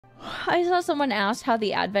I saw someone ask how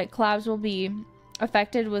the advent collabs will be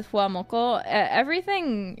affected with 𝗙𝗂𝗃𝗀.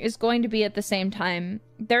 Everything is going to be at the same time.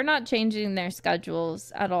 They're not changing their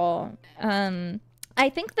schedules at all. I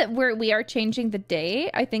think that we are changing the day,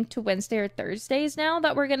 I think, to Wednesday or Thursdays now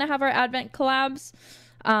that we're gonna have our advent collabs.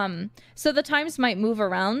 So the times might move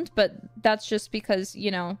around, but that's just because,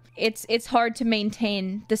 you know, it's hard to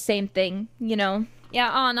maintain the same thing, you know. Yeah,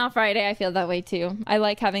 on Friday I feel that way too. I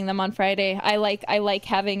like having them on Friday. I like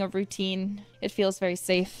having a routine. It feels very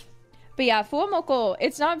safe. But yeah, 𝗙𝗂𝗃𝗀,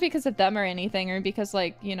 it's not because of them or anything, or because,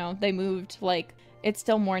 like, you know, they moved. Like, it's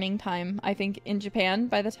still morning time, I think, in Japan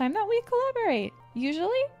by the time that we collaborate,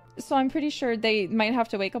 usually. So I'm pretty sure they might have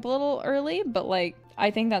to wake up a little early, but, like,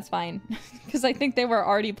 I think that's fine. Because I think they were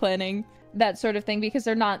already planning that sort of thing, because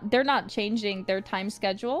they're not changing their time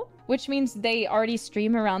schedule, which means they already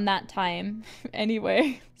stream around that time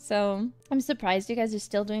anyway. So I'm surprised you guys are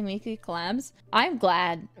still doing weekly collabs. I'm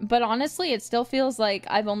glad, but honestly, it still feels like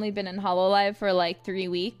I've only been in Hololive for like 3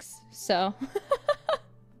 weeks. So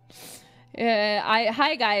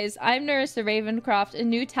hi guys, I'm 𝗂𝗃 Ravencroft, a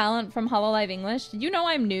new talent from Hololive English. Did you know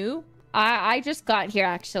I'm new? I just got here,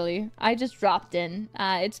 actually. I just dropped in.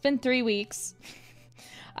 It's been 3 weeks.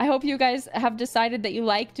 I hope you guys have decided that you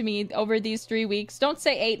liked me over these 3 weeks. Don't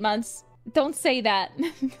say 8 months. Don't say that.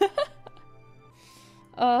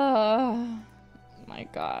 Oh my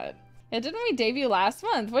god. Yeah, didn't we debut last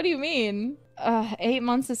month? What do you mean? 8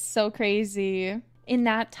 months is so crazy. In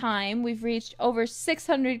that time, we've reached over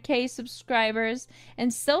 600k subscribers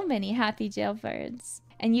and so many happy jailbirds.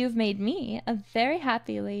 And you've made me a very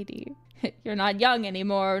happy lady. You're not young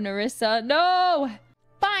anymore, 𝗂𝗃. No!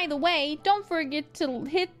 By the way, don't forget to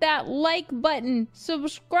hit that like button,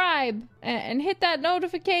 subscribe, and hit that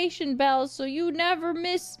notification bell so you never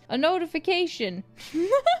miss a notification.